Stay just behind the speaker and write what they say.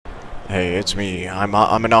Hey, it's me. I'm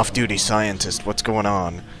an off-duty scientist. What's going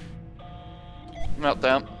on?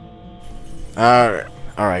 Meltdown.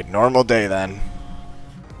 Alright, normal day then.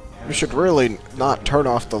 We should really not turn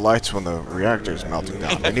off the lights when the reactor's melting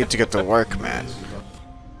down. We need to get to work, man.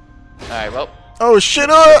 Alright, well. Oh, shit!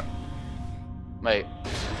 Wait.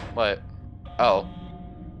 What? Oh.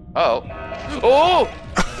 Oh. Oh!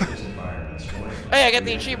 Hey, I got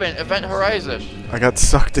the achievement, Event Horizon. I got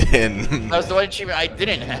sucked in. That was the one achievement I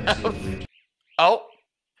didn't have. Oh.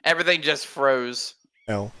 Everything just froze.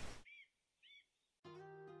 L.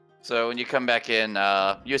 So when you come back in,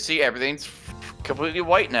 you see everything's completely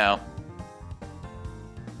white now.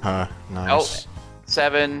 Huh, nice. Oh,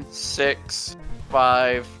 7, 6,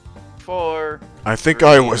 5, 4. I think 3,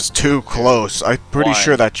 I was too close. I'm pretty 1.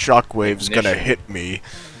 sure that shockwave's gonna Ignition. hit me.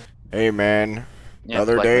 Hey, man. Yeah,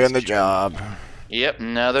 Another like day this in the job. Yep,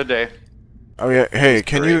 another day. Oh yeah, hey,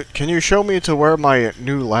 That's great. can you show me to where my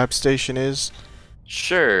new lab station is?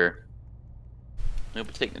 Sure. We'll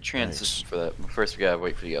be taking the transition for that. But first, we gotta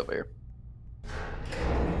wait for the elevator.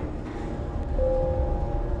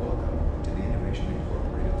 Welcome to the Innovation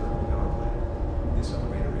Incorporated Thermal Power Plant. This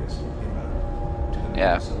elevator is inbound to the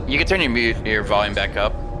Yeah, facility. you can turn your volume back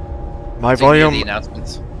up. My So you can hear the volume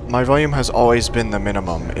announcements. My volume has always been the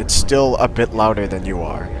minimum. It's still a bit louder than you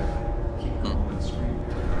are. Keep calm and screen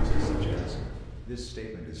paradoxes such as, this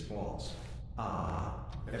statement is false.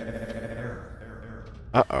 Error.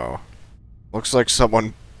 Uh-oh. Looks like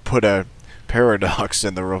someone put a paradox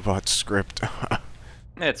in the robot script.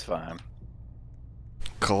 It's fine.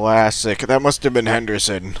 Classic. That must have been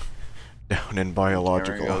Henderson. Down in We're gonna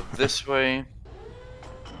biological. go this way.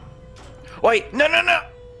 Wait, no!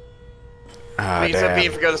 Ah, We can still be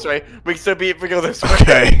if damn. we go this way. We can still be if we go this way.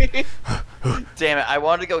 Okay. Damn it! I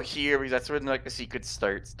wanted to go here because that's where like the sequence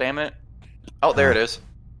starts. Damn it! Oh, there it is.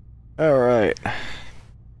 Alright.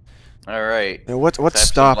 All right. What That's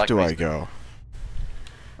stop Black do I Mesa. go?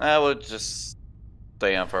 We'll just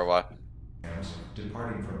stay on for a while.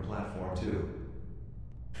 Departing from platform 2.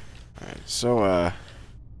 Alright, so,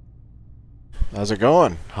 how's it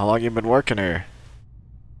going? How long you been working here?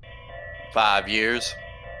 5 years.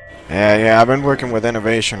 Yeah, I've been working with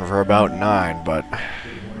innovation for about 9, but Good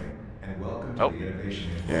morning, and welcome Oh. to the Innovation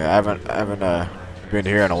yeah, I haven't been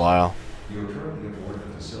here in a while. You are currently aboard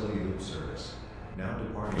the facility loop service. Now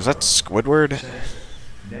departing. Was that Squidward?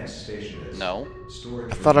 Next station is No.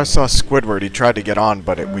 storage. I thought I saw Squidward. He tried to get on,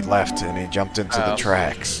 but we left, and he jumped into the Oh.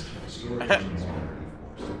 tracks. Storage rooms are reinforced.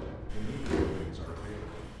 Immediate buildings are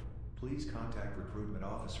available. Please contact recruitment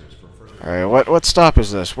officers for further. Alright, what stop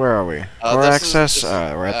is this? Where are we? Core This access? is-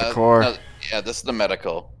 We're at the core. no, yeah, this is the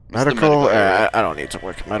medical. This is the Medical? area. I don't need to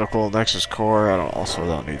work medical. Next is core. I also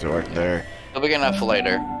don't need to work there. We'll begin off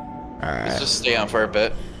later. Let's Alright. just stay on for a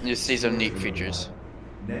bit. You see some neat features,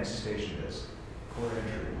 Next station is core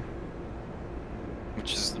entry.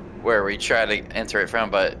 which is where we try to enter it from,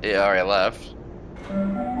 but it already left.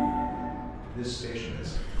 This station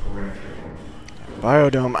is core entry.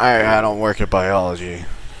 Biodome? I don't work at biology.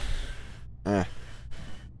 How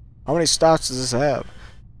many stops does this have?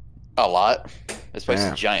 A lot. This place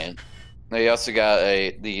Damn. is giant. They also got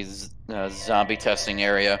these zombie testing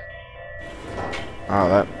area.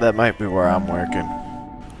 Oh, that might be where I'm working.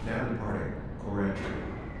 Now departing core entry.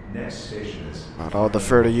 Next station is. But I'll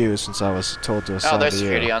defer to you since I was told to assign Oh, there's to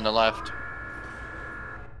security you. on the left.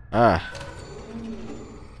 Ah.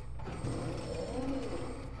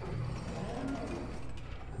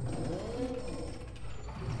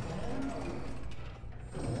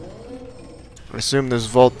 I assume there's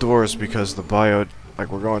vault doors because we're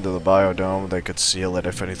going to the biodome, they could seal it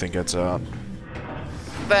if anything gets out.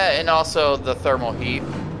 That and also the thermal heat.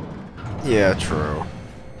 Yeah, true.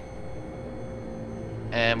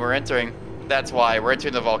 And we're entering. That's why we're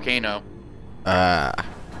entering the volcano. Ah.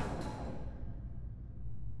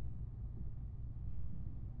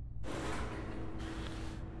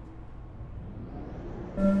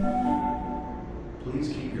 Please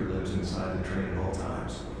keep your lips inside the train at all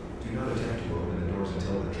times. Do not attempt to open the doors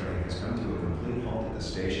until the train has come to a complete halt at the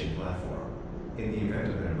station platform. In the event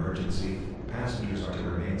of an emergency, passengers are to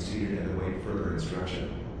remain seated and await further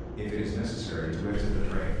instruction. If it is necessary to exit the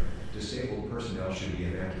train, disabled personnel should be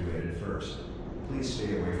evacuated first. Please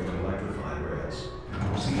stay away from electrified rails.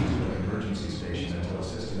 Proceed to an emergency station until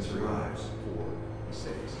assistance arrives. 4,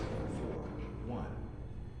 6, 4, 1.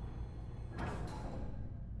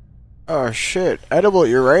 Oh shit, edible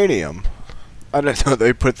uranium. I didn't know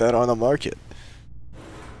they put that on the market.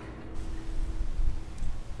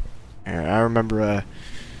 Yeah, I remember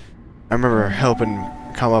helping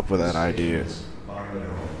come up with that idea.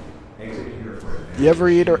 Exit here for You ever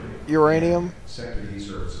eat uranium? Sector E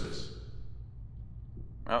services.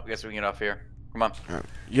 Oh, guess we can get off here. Come on.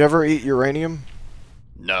 You ever eat uranium?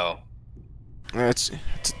 No. It's a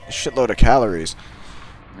shitload of calories.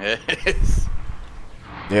 It is.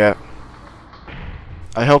 Yeah.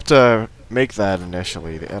 I helped make that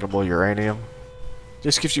initially, the edible uranium.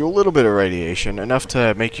 Just gives you a little bit of radiation, enough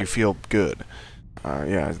to make you feel good.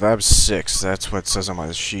 Yeah, that was 6. That's what it says on my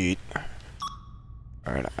sheet.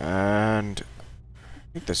 Alright, and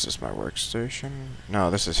I think this is my workstation. No,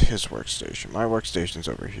 this is his workstation. My workstation's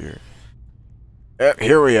over here. Yep,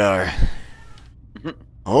 here we are.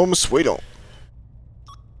 Home sweet home.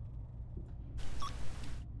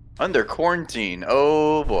 Under quarantine.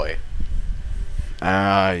 Oh boy.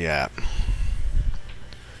 Yeah.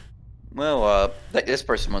 Well, this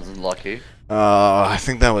person wasn't lucky. I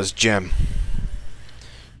think that was Jim.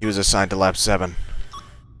 He was assigned to Lab 7.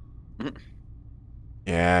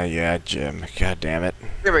 Yeah, Jim. God damn it.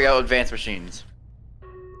 Here we go, advanced machines.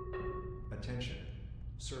 Attention.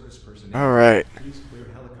 Service personnel. Alright. Please clear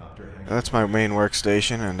helicopter hangar. That's my main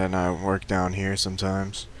workstation, and then I work down here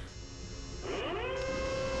sometimes.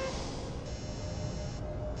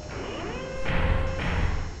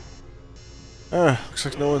 Looks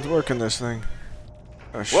like no one's working this thing.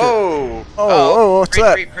 Oh shit. Whoa! Oh, what's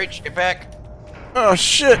that? Preach, get back. Oh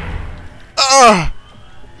shit! Ah!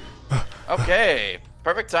 Okay,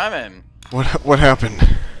 perfect timing. What happened?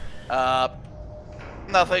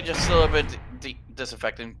 Nothing, just a little bit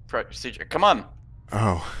disinfecting procedure. Come on.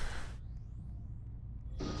 Oh.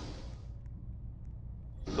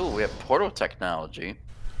 Ooh, we have portal technology.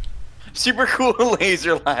 Super cool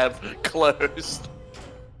laser lab closed.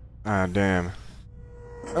 Ah, damn.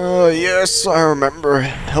 Yes, I remember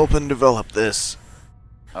helping develop this.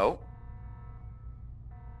 Oh.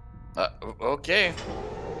 Okay.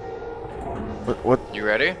 What? You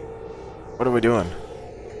ready? What are we doing?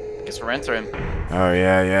 Guess we're entering. Oh,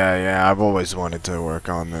 yeah. I've always wanted to work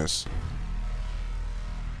on this.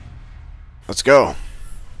 Let's go.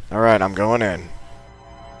 Alright, I'm going in.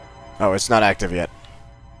 Oh, it's not active yet.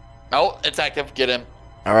 Oh, it's active. Get in.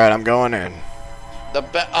 Alright, I'm going in.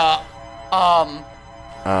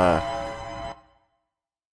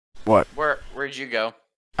 What? Where'd you go?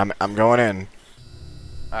 I'm going in.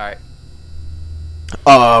 Alright.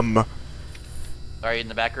 Are you in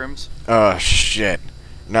the back rooms? Oh, shit.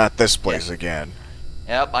 Not this place again.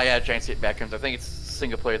 Yep, I gotta try and escape back rooms. I think it's a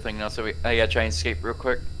single player thing now, so I gotta try and escape real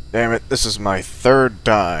quick. Damn it, this is my 3rd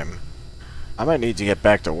time. I might need to get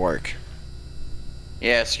back to work.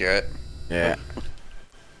 Yeah, screw it. Yeah.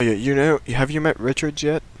 You know, have you met Richards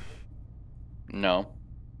yet? No.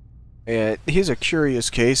 Yeah, he's a curious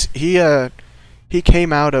case. He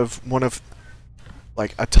came out of one of,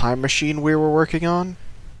 like, a time machine we were working on.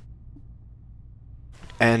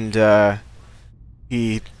 And,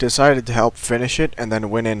 he decided to help finish it and then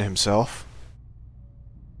went in himself.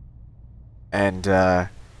 And,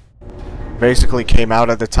 basically came out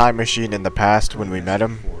of the time machine in the past when we met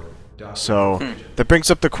him. So, that brings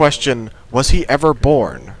up the question, was he ever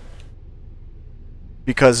born?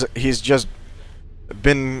 Because he's just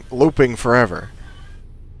been looping forever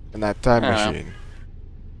in that time machine.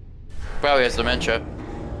 Probably has dementia.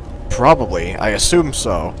 Probably, I assume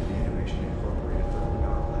so.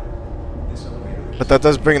 But that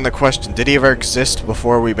does bring in the question, did he ever exist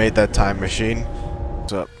before we made that time machine?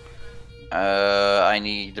 What's up? I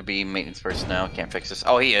need to be maintenance personnel. Can't fix this.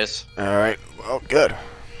 Oh, he is. Alright, well, good.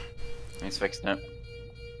 He's fixing it.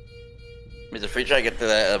 Mr. Free, try to get to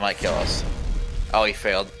that, that might kill us. Oh, he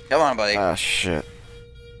failed. Come on, buddy. Ah, shit.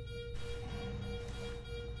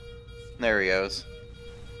 There he goes.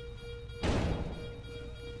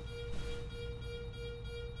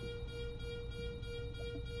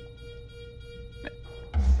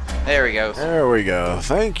 There he goes. There we go.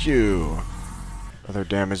 Thank you. Another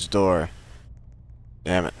damaged door.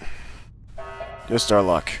 Damn it. Just our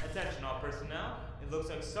luck. Attention all personnel. It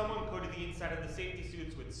looks like someone coated the inside of the safety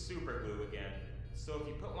suits with super glue again. So if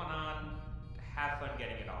you put one on, have fun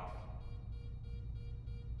getting it off.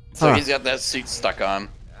 So he's got that suit stuck on.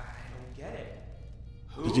 I don't get it.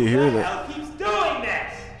 Who Did you hear the that? hell keeps doing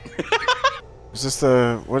this? Is this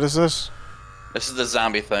the... what is this? This is the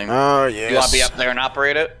zombie thing. Oh, yes. You want to be up there and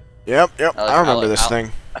operate it? Yep, I remember this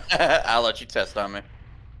thing. I'll let you test on me.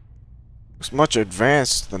 It's much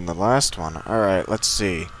advanced than the last one. Alright, let's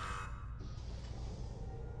see.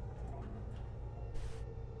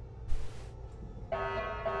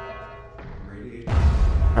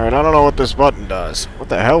 Alright, I don't know what this button does. What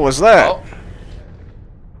the hell was that? Oh,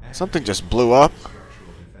 Something just blew up.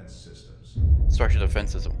 Structural defense systems. structural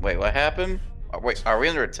defense system. Wait, what happened? Wait, are we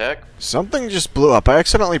under attack? Something just blew up. I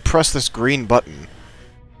accidentally pressed this green button.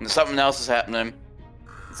 Something else is happening.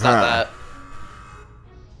 It's not that.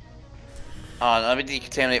 Let me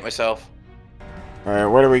decontaminate myself. Alright,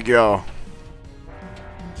 where do we go?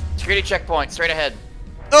 Security checkpoint, straight ahead.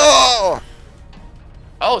 Oh!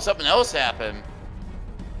 Oh, something else happened.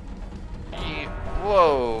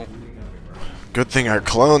 Whoa. Good thing our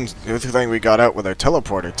clones, good thing we got out with our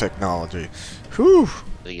teleporter technology. Whew!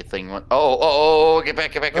 The thing went. Oh, get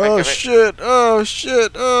back, get back, get back, Oh get back. shit, oh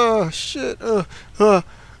shit, oh shit,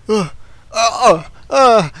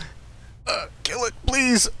 kill it,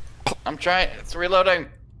 please! I'm trying, it's reloading.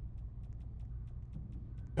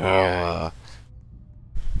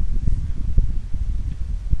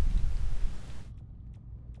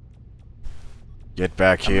 Get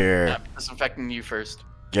back here. I'm disinfecting you first.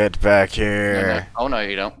 Get back No, here. no. Oh no,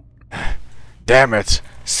 you don't. Damn it!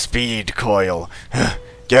 Speed coil.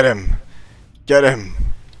 Get him. Get him.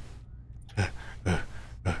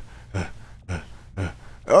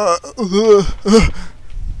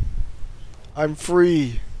 I'm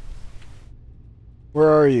free. Where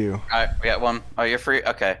are you? Alright, we got one. Oh, you're free?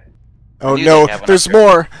 Okay. Oh You no, think I have one there's up here.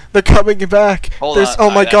 more! They're coming back! Hold There's on.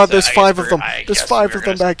 oh my god, there's I 5 guess of them! I There's guess 5 we're of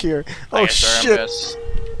them gonna- back here! I Oh guess we're shit! gonna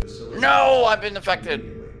miss. No, I've been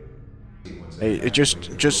infected. Hey, it just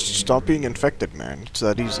stop being infected, man. It's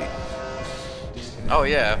that easy. Oh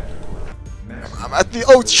yeah. I'm at the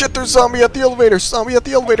oh shit, there's zombie at the elevator! Zombie at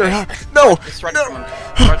the elevator! No! Just run No! from him.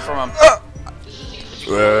 Run from him.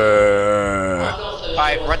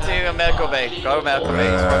 Alright, run to the medical bay. Go to medical bay.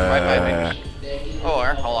 It's right by me.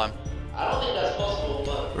 Or, hold on. I don't think that's possible,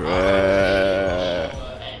 but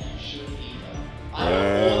and you shouldn't either. I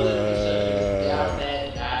have all the researchers down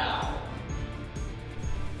there now.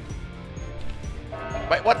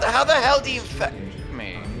 Wait, what the? How the hell do you infect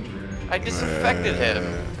me? I disinfected him.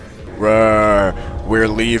 We're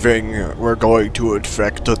leaving. We're going to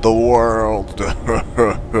infect the world.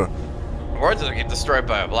 Words are get destroyed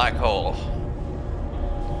by a black hole.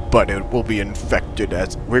 But it will be infected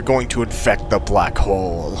as we're going to infect the black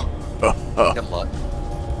hole. Good luck.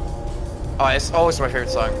 Oh, it's always my favorite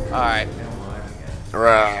song. Alright.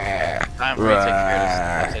 Time for me to take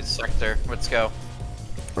care of this sector. Let's go.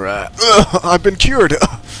 I've been cured.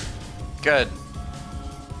 Good.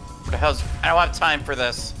 What the hell's... I don't have time for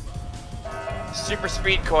this. Super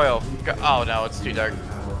speed coil. Go oh no, it's too dark.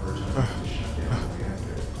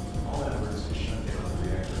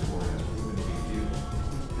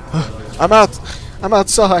 I'm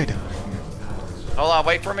outside. Hold on,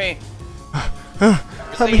 wait for me. I'm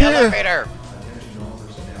The here. elevator.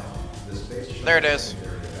 There it is.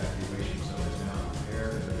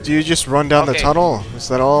 Do you just run down the Okay. tunnel? Is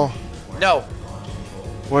that all? No,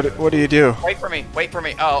 What do you do? wait for me. Wait for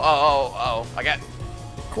me. Oh. I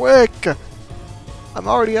Quick! I'm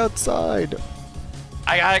already outside.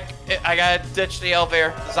 gotta ditch the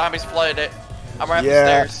elevator. The zombies flooded it. I'm right up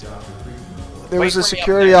Yeah. the stairs. There Wait was a for me up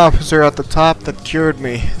security there. officer at the top that cured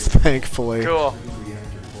me, thankfully. Cool.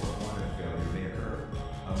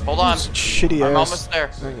 Hold on. This shitty I'm ass almost there.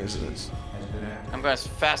 thing is this? I'm going as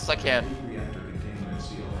fast as I can.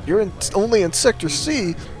 You're only in Sector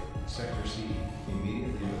C. Sector C,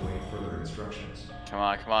 immediately await further instructions. Come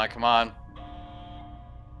on.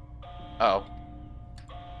 Oh.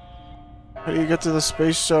 How do you get to the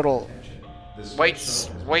space shuttle? The space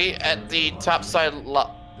Wait shuttle has at the top side.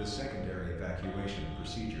 The secondary evacuation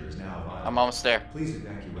procedure is now viable. I'm almost there. Please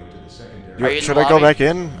evacuate to the secondary. Are you in Should the I go lobby? back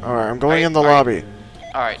in? Alright, I'm going in the Are you- lobby.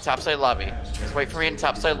 All right, topside lobby. Just wait for me in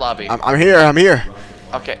topside lobby. I'm here.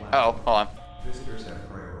 Okay. Oh, hold on. Visitors have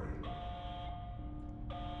priority.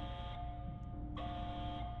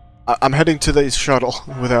 I'm heading to the shuttle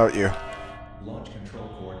without you. Launch control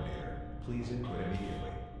coordinator, please input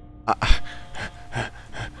immediately. Launch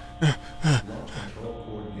control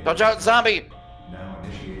coordinator. Watch out, zombie! Now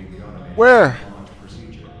initiating the automated Where? launch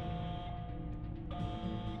procedure.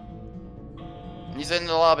 He's in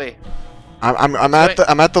the lobby.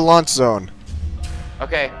 I'm at the launch zone.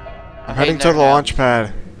 Okay. I'm heading to the launch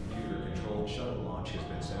pad. Computer-controlled shuttle launch has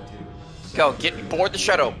been set to. Go, get board the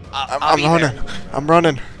shuttle. I'll I'm be running. there. I'm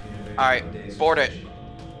running. All right, board it.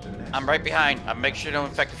 I'm right behind. I'm make sure no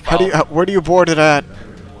infected How follow. do you? Where do you board it at?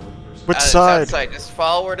 Which It's side? outside. Just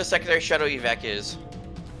follow where the secondary shuttle evac is.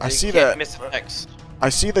 I You see can't that. miss the text. I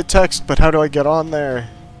see the text, but how do I get on there?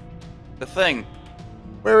 The thing.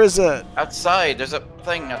 Where is it? Outside. There's a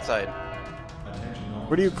thing outside.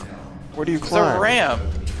 Where do you There's a climb? ramp.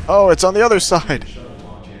 Oh, it's on the other side.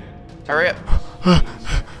 Hurry up.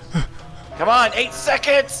 Come on, 8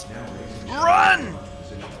 seconds! Run!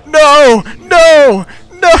 No! No!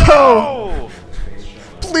 No! Oh!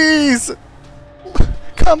 Please!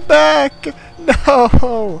 Come back!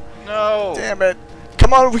 No! No! Damn it!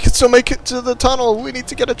 Come on, we can still make it to the tunnel. We need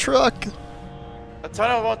to get a truck. The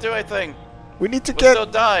tunnel won't do anything. We need to We'll get... still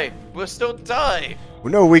die. We'll still die.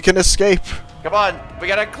 No, we can escape. Come on. We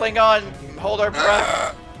gotta cling on. Hold our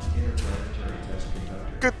breath.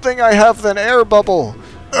 Good thing I have an air bubble.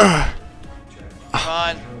 Come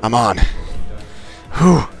on. I'm on.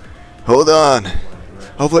 Whew. Hold on.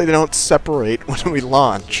 Hopefully they don't separate when we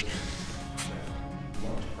launch.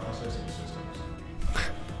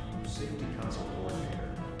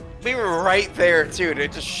 We were right there, too. They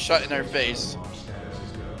just shut in our face.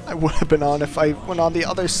 I would have been on if I went on the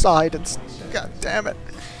other side and... God damn it.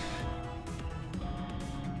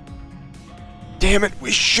 Damn it,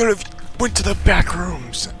 we should have went to the back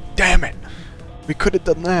rooms. Damn it. We could have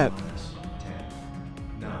done that.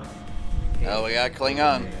 Oh, we gotta cling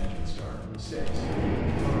on.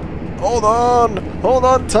 Hold on! Hold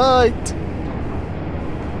on tight!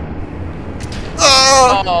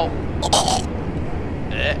 Ah! Oh.